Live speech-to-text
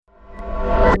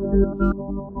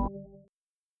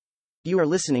You are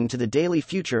listening to the daily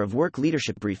Future of Work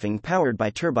Leadership Briefing powered by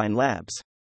Turbine Labs.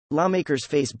 Lawmakers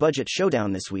face budget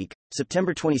showdown this week,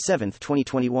 September 27,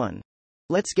 2021.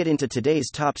 Let's get into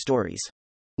today's top stories.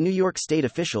 New York State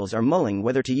officials are mulling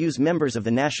whether to use members of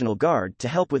the National Guard to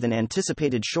help with an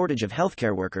anticipated shortage of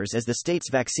healthcare workers as the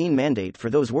state's vaccine mandate for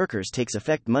those workers takes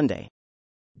effect Monday.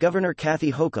 Governor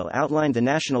Kathy Hochul outlined the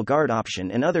National Guard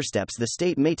option and other steps the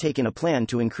state may take in a plan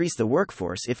to increase the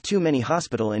workforce if too many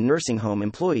hospital and nursing home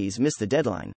employees miss the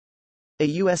deadline. A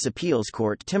U.S. appeals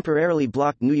court temporarily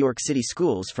blocked New York City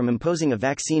schools from imposing a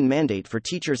vaccine mandate for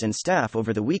teachers and staff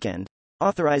over the weekend,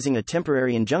 authorizing a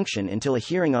temporary injunction until a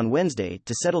hearing on Wednesday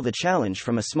to settle the challenge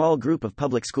from a small group of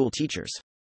public school teachers.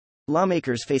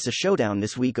 Lawmakers face a showdown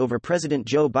this week over President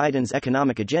Joe Biden's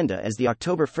economic agenda as the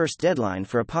October 1 deadline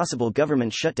for a possible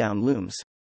government shutdown looms.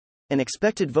 An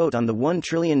expected vote on the $1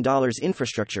 trillion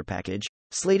infrastructure package,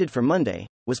 slated for Monday,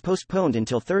 was postponed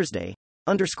until Thursday,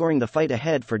 underscoring the fight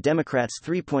ahead for Democrats'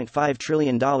 $3.5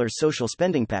 trillion social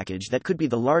spending package that could be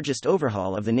the largest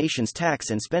overhaul of the nation's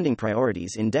tax and spending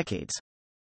priorities in decades.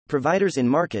 Providers in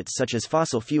markets such as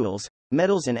fossil fuels,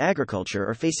 metals, and agriculture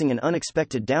are facing an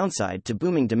unexpected downside to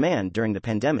booming demand during the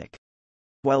pandemic.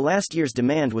 While last year's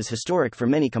demand was historic for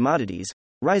many commodities,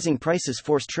 rising prices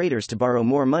forced traders to borrow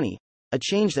more money, a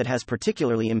change that has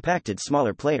particularly impacted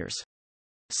smaller players.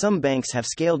 Some banks have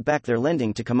scaled back their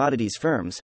lending to commodities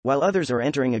firms, while others are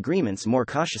entering agreements more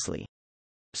cautiously.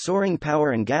 Soaring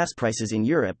power and gas prices in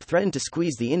Europe threaten to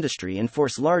squeeze the industry and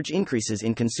force large increases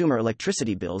in consumer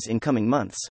electricity bills in coming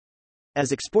months.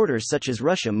 As exporters such as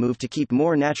Russia move to keep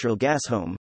more natural gas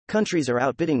home, countries are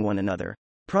outbidding one another,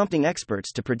 prompting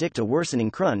experts to predict a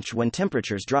worsening crunch when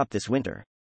temperatures drop this winter.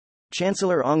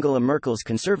 Chancellor Angela Merkel's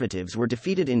Conservatives were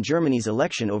defeated in Germany's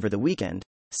election over the weekend,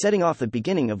 setting off the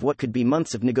beginning of what could be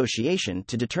months of negotiation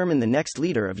to determine the next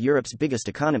leader of Europe's biggest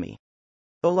economy.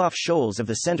 Olaf Scholz of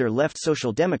the center-left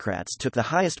Social Democrats took the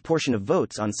highest portion of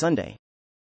votes on Sunday.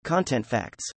 Content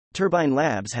facts. Turbine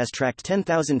Labs has tracked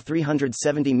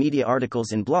 10,370 media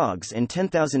articles and blogs and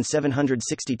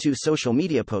 10,762 social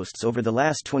media posts over the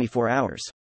last 24 hours.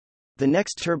 The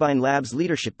next Turbine Labs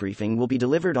leadership briefing will be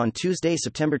delivered on Tuesday,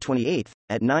 September 28,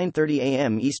 at 9:30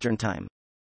 a.m. Eastern Time.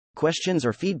 Questions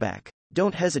or feedback?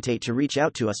 Don't hesitate to reach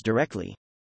out to us directly.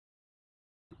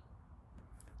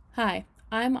 Hi,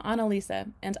 I'm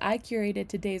Annalisa, and I curated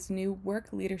today's new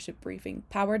work leadership briefing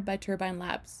powered by Turbine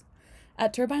Labs.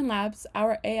 At Turbine Labs,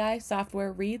 our AI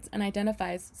software reads and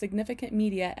identifies significant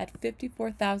media at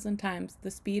 54,000 times the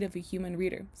speed of a human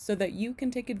reader, so that you can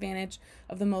take advantage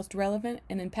of the most relevant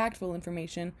and impactful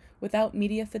information without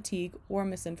media fatigue or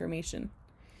misinformation.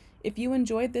 If you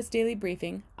enjoyed this daily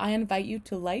briefing, I invite you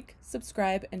to like,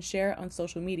 subscribe, and share on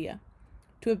social media.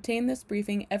 To obtain this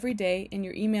briefing every day in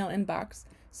your email inbox,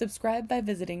 subscribe by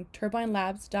visiting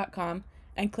turbinelabs.com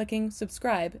and clicking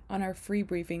subscribe on our free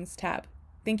briefings tab.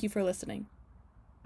 Thank you for listening.